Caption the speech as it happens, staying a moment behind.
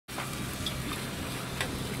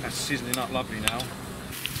That's sizzling up lovely now.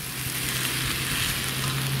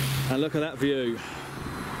 And look at that view.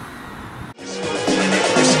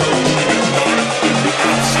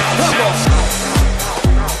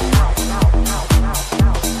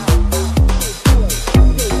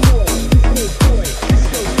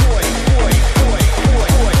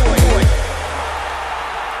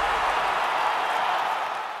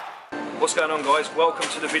 What's going on, guys? Welcome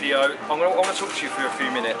to the video. I'm going to talk to you for a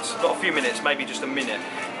few minutes. Not a few minutes, maybe just a minute.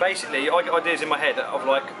 Basically, I get ideas in my head of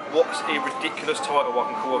like, what's a ridiculous title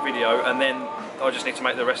I can call a video, and then I just need to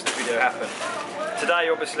make the rest of the video happen. Today,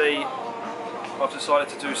 obviously, I've decided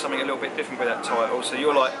to do something a little bit different with that title, so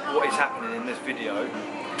you're like, what is happening in this video?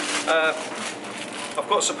 I've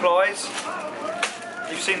got supplies.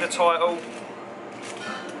 You've seen the title.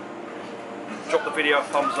 Drop the video a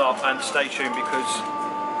thumbs up and stay tuned, because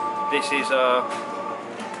this is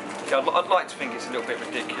I'd like to think it's a little bit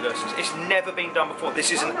ridiculous. It's never been done before. This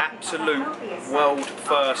is an absolute world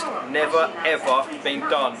first. Never ever been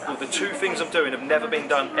done. Well, the two things I'm doing have never been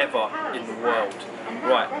done ever in the world.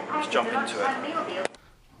 Right, let's jump into it.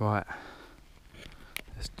 Right,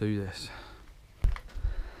 let's do this.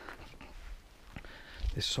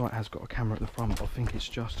 This site has got a camera at the front, but I think it's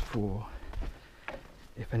just for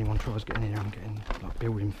if anyone tries getting in here and getting like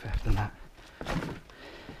building theft and that.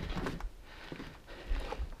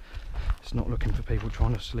 It's not looking for people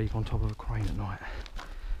trying to sleep on top of a crane at night.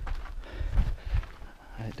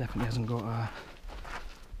 And it definitely hasn't got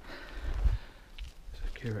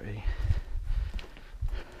security.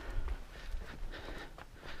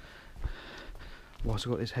 Whilst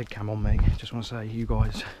I've got this head cam on me, just want to say, you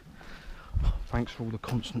guys, thanks for all the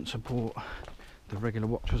constant support, the regular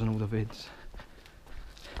watchers and all the vids.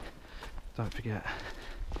 Don't forget,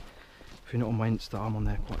 if you're not on my Insta, I'm on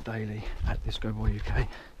there quite daily, at DiscoBoy UK.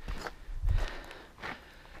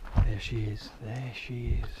 There she is, there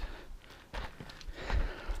she is.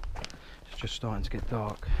 It's just starting to get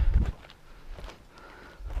dark.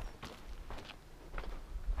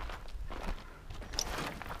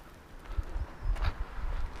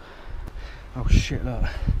 Oh shit, look.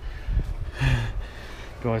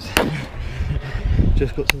 Guys,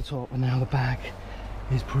 just got to the top and now the bag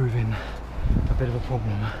is proving a bit of a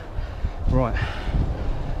problem. Right,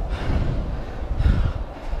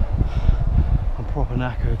 I'm proper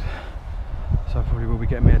knackered, so I probably will be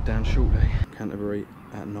getting my head down shortly. Canterbury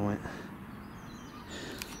at night.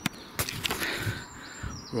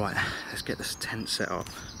 Right, let's get this tent set up.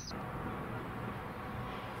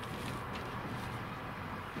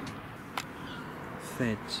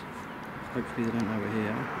 Feds, hopefully they don't know we're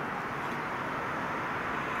here.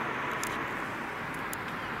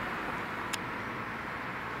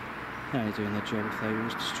 They're only doing their job if they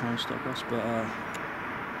was to try and stop us, but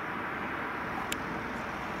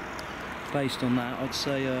based on that, I'd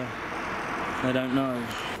say they don't know.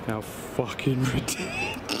 How fucking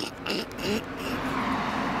ridiculous.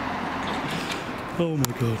 Oh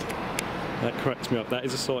my god. That cracks me up. That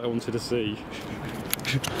is a sight I wanted to see.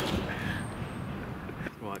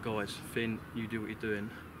 Right guys, Finn, you do what you're doing.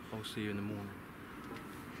 I'll see you in the morning.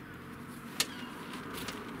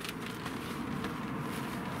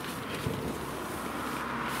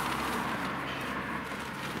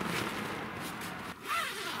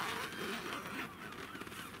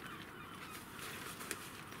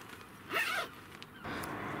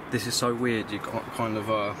 This is so weird, you kind of,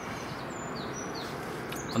 I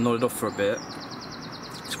nodded off for a bit.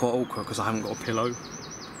 It's quite awkward because I haven't got a pillow.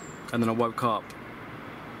 And then I woke up,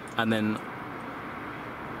 and then,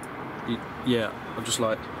 yeah, I'm just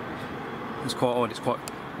like, it's quite odd, it's quite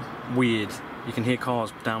weird. You can hear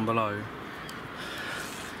cars down below.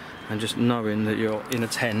 And just knowing that you're in a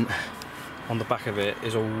tent on the back of it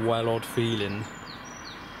is a well odd feeling,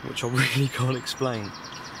 which I really can't explain.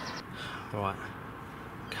 Right.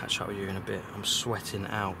 Catch up with you in a bit. I'm sweating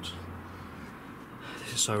out.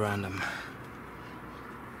 This is so random.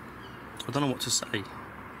 I don't know what to say.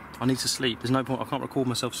 I need to sleep. There's no point. I can't record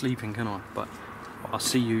myself sleeping, can I? But I'll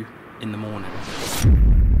see you in the morning.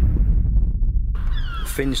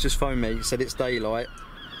 Finn's just phoned me. He said it's daylight.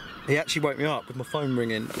 He actually woke me up with my phone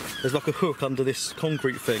ringing. There's like a hook under this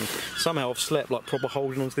concrete thing. Somehow I've slept like proper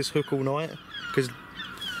holding onto this hook all night, because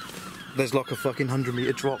there's like a fucking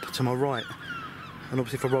 100-metre drop to my right. And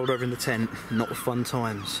obviously if I rolled over in the tent, not the fun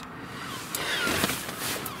times.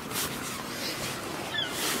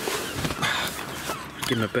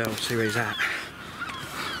 Give him a bell, see where he's at.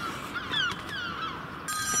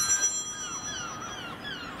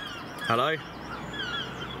 Hello? Yeah,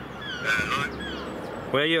 hello.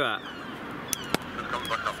 Where are you at? Just come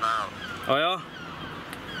back up now. Oh yeah?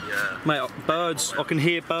 Yeah. Mate, birds, I can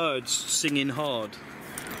hear birds singing hard.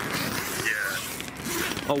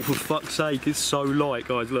 Yeah. Oh, for fuck's sake, it's so light,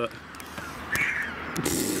 guys, look. Have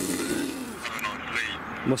a nice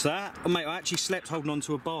sleep. What's that? Oh, mate, I actually slept holding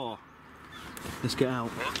onto a bar. Let's get out.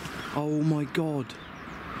 What? Oh my god.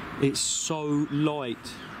 It's so light.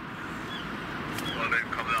 Well, then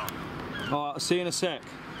come down. Alright, I'll see you in a sec.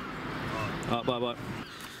 Alright, bye bye.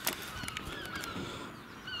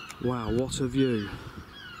 Wow, what a view.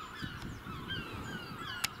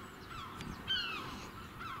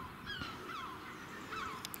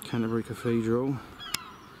 Canterbury Cathedral.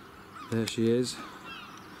 There she is.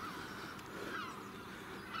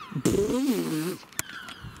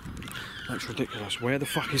 That's ridiculous. Where the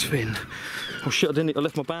fuck is Finn? Oh shit, I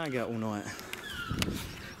left my bag out all night.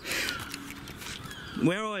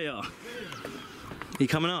 Where are you? Are you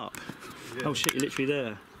coming up? Yeah. Oh shit, you're literally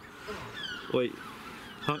there. Wait,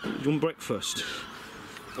 do you want breakfast?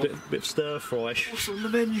 Bit of stir fry. What's on the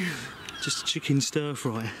menu? Just chicken stir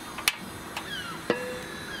fry.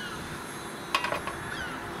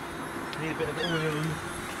 Need a bit of oil.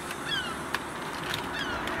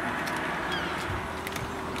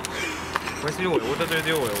 Where's the oil? What did I do with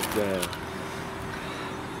the oil? There.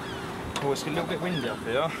 Oh, it's a little bit windy up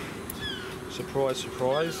here. Surprise,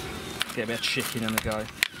 surprise. Get a bit of chicken in the go.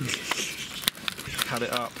 Cut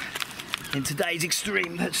it up. In today's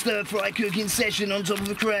extreme stir-fry cooking session on top of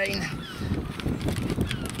a crane.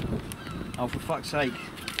 Oh, for fuck's sake.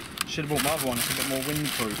 Should have bought my other one, it's a bit more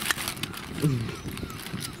windproof.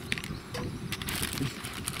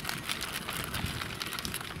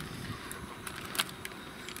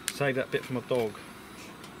 Save that bit for my dog.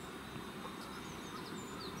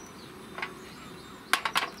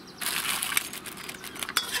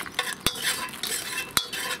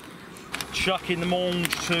 Chuck in the mange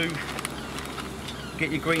too.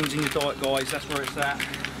 Get your greens in your diet, guys, that's where it's at.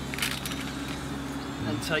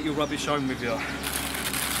 And take your rubbish home with you.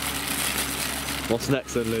 What's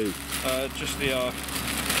next then, Lee? Just the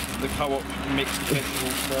co-op mixed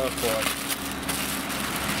vegetable stir fry.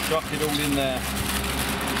 Chuck it all in there.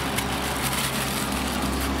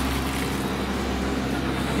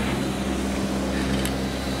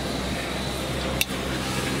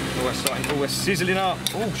 Oh, we're sizzling up.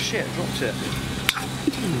 Oh shit, dropped it.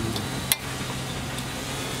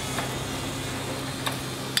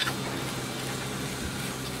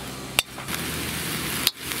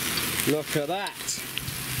 Look at that.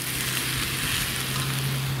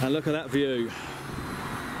 And look at that view.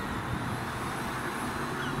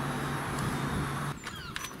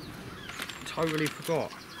 Totally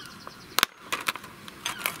forgot.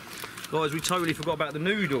 Guys, we totally forgot about the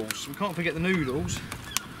noodles. We can't forget the noodles.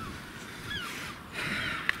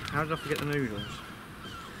 How did I forget the noodles?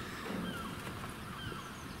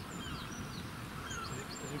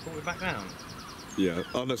 Has he brought it back down? Yeah.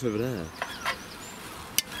 Oh, that's over there.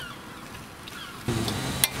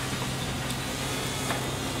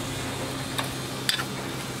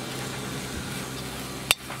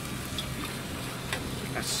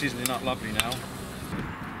 That's sizzling up lovely now.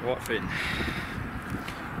 Right, Finn.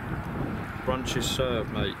 Brunch is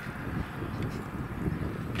served, mate.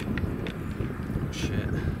 Shit.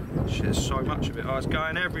 Shit, there's so much of it. Oh, it's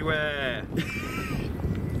going everywhere. I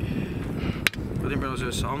didn't realise there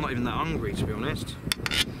was. I'm not even that hungry, to be honest.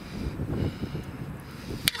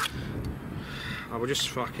 Oh, we'll just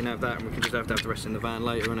fucking have that, and we can just have to have the rest in the van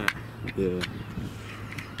later, innit? Yeah.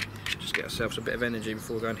 Just get ourselves a bit of energy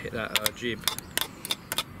before we go and hit that jib.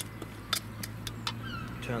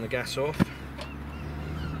 Turn the gas off. If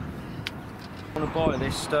you want to buy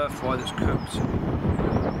this stir fry that's cooked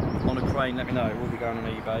on a crane, let me know. It will be going on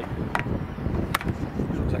eBay.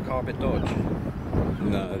 Is that car a bit dodge?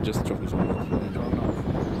 No, just dropping something off. Driving off?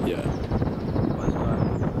 Yeah. Where's that?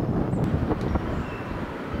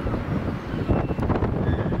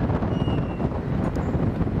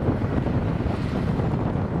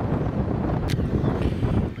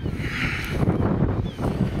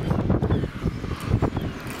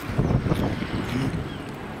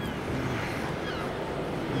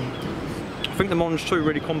 I think the Monge 2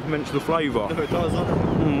 really complements the flavour. No, it does,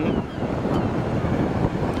 doesn't it?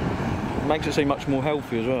 Makes it seem much more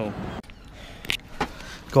healthy as well.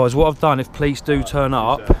 Guys, what I've done, if police do turn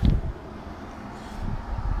up,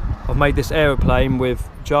 I've made this aeroplane with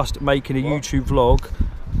just making a YouTube vlog,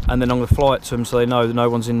 and then I'm going to fly it to them so they know that no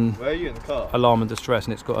one's in Where are you in the car? alarm and distress,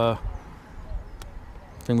 and it's got a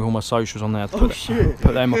thing with all my socials on there. Oh shit!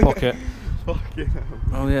 Put that in my pocket. Fucking hell.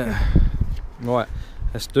 Oh yeah. Right,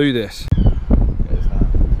 let's do this. There's that.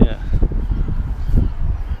 Yeah.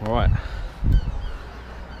 Right.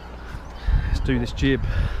 Let's do this jib.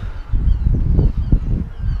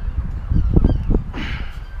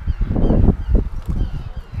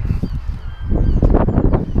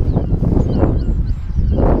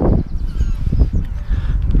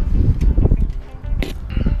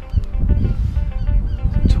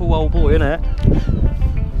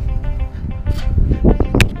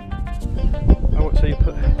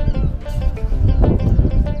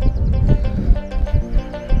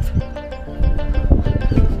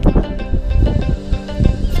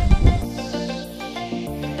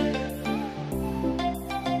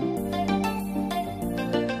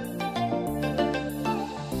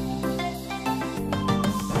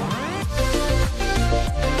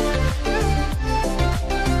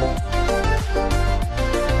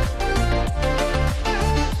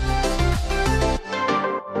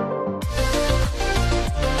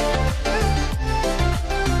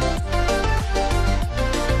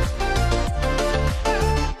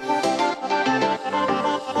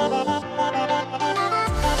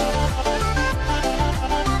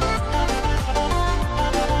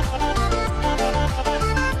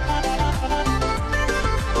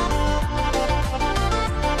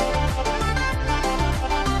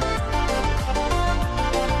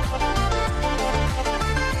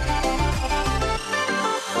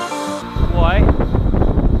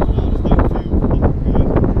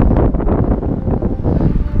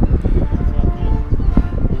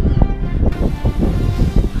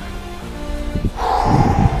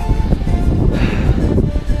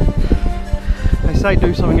 say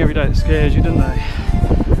do something every day that scares you, didn't they?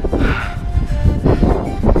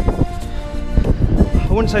 I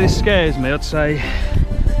wouldn't say this scares me, I'd say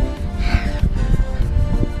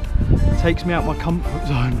it takes me out my comfort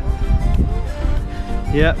zone.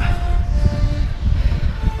 Yep.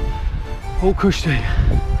 All cushy. Of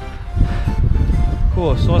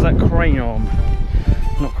course, size that crane arm.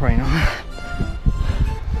 Not crane arm.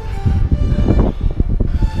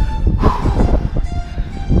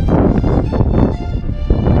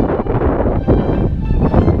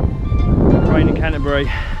 Crane in Canterbury.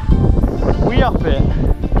 We up it.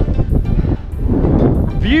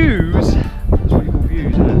 Views. That's what you call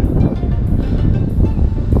views, isn't it?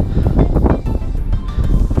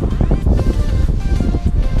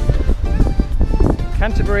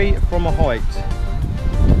 Canterbury from a height.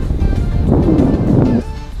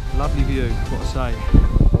 Lovely view, what to say.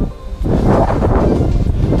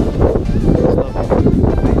 It's lovely.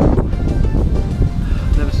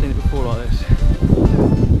 Never seen it before like this.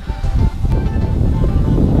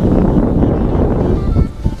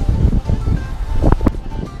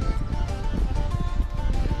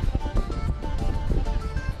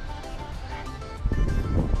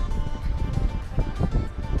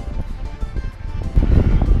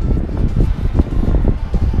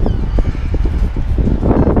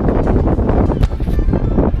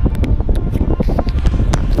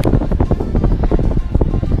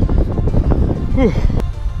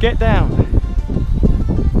 Get down.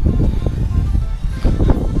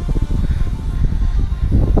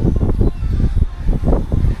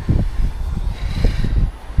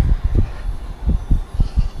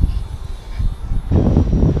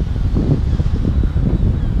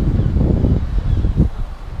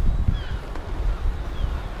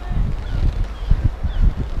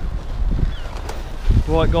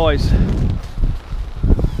 Right guys,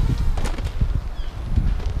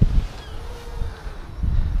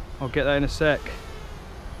 I'll get that in a sec.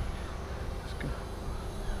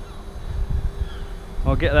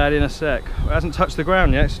 I'll get that in a sec. It hasn't touched the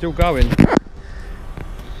ground yet, it's still going.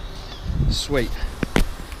 Sweet.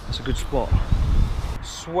 That's a good spot.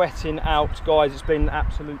 Sweating out, guys. It's been an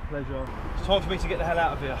absolute pleasure. It's time for me to get the hell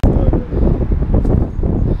out of here.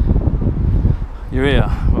 You're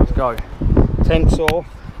here. Let's go. Tents off.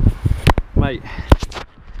 Mate,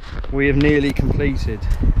 we have nearly completed.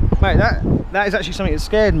 Mate, that is actually something that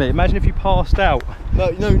scared me. Imagine if you passed out.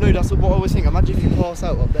 No, that's what I always think. Imagine if you pass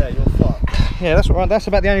out up there, you're fucked. Yeah, that's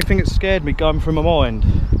about the only thing that scared me going through my mind.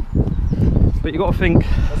 But you got to think.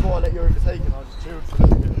 That's why I let you overtake and I just chilled for a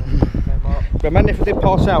little bit and then came up. But imagine if I did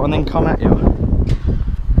pass out and then come at you.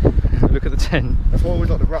 Look at the tent. That's why I always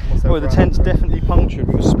like to wrap myself Oh, the around tent's it. definitely punctured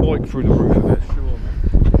with a spike through the roof of it. Sure, man.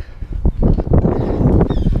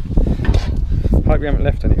 Hope you haven't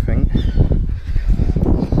left anything.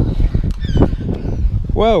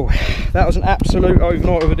 Well, that was an absolute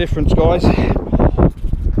overnight of a difference, guys. I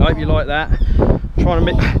hope you like that. Trying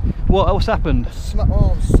to make. What else happened? Smack my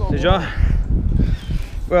arm so Did ya?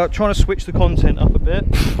 Well, trying to switch the content up a bit.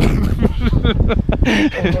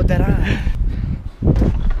 Oh, dead eye.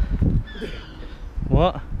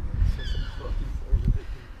 What?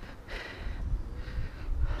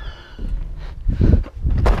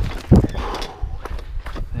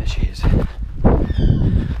 There she is.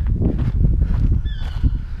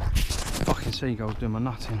 Fucking seagulls doing my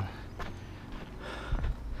nutting.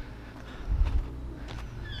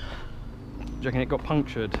 Do you reckon it got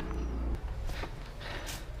punctured?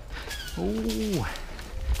 Ooh.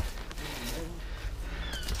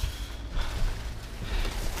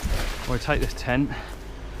 Well, I take this tent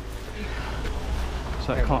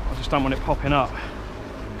so it can't. I just don't want it popping up.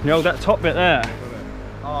 Can you hold that top bit there?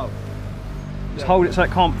 Oh. Just hold it so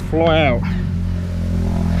it can't fly out.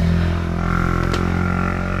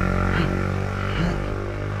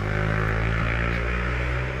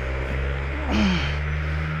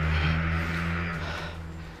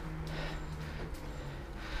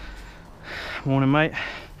 Morning, mate.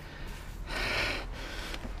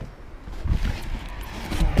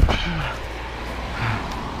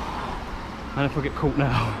 And if I get caught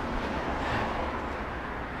now.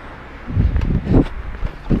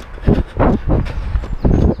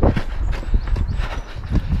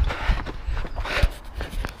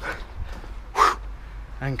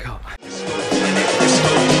 And cut.